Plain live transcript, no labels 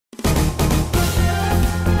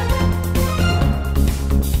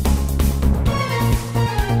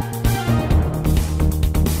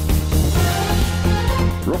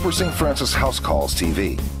Roper St. Francis House Calls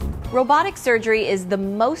TV. Robotic surgery is the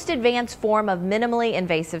most advanced form of minimally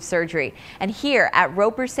invasive surgery. And here at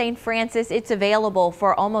Roper St. Francis, it's available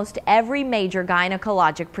for almost every major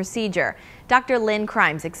gynecologic procedure. Dr. Lynn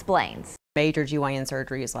Crymes explains. Major GYN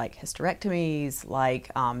surgeries like hysterectomies,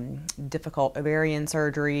 like difficult ovarian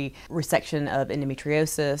surgery, resection of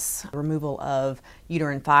endometriosis, removal of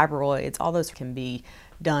uterine fibroids, all those can be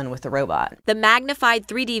done with the robot. The magnified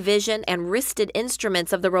 3D vision and wristed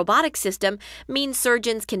instruments of the robotic system mean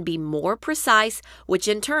surgeons can be more precise, which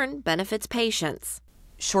in turn benefits patients.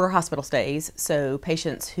 Shorter hospital stays, so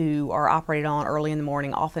patients who are operated on early in the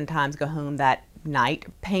morning oftentimes go home that night.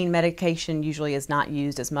 Pain medication usually is not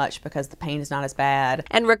used as much because the pain is not as bad.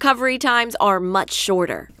 And recovery times are much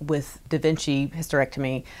shorter. With Da Vinci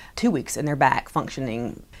hysterectomy, 2 weeks and they're back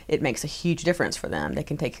functioning. It makes a huge difference for them. They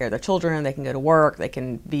can take care of their children, they can go to work, they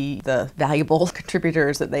can be the valuable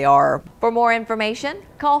contributors that they are. For more information,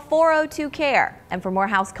 call 402-CARE. And for more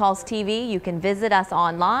House Calls TV, you can visit us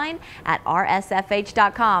online at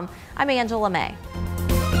rsfh.com. I'm Angela May.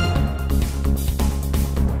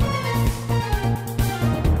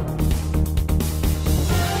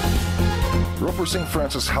 Roper St.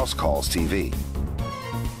 Francis House Calls TV.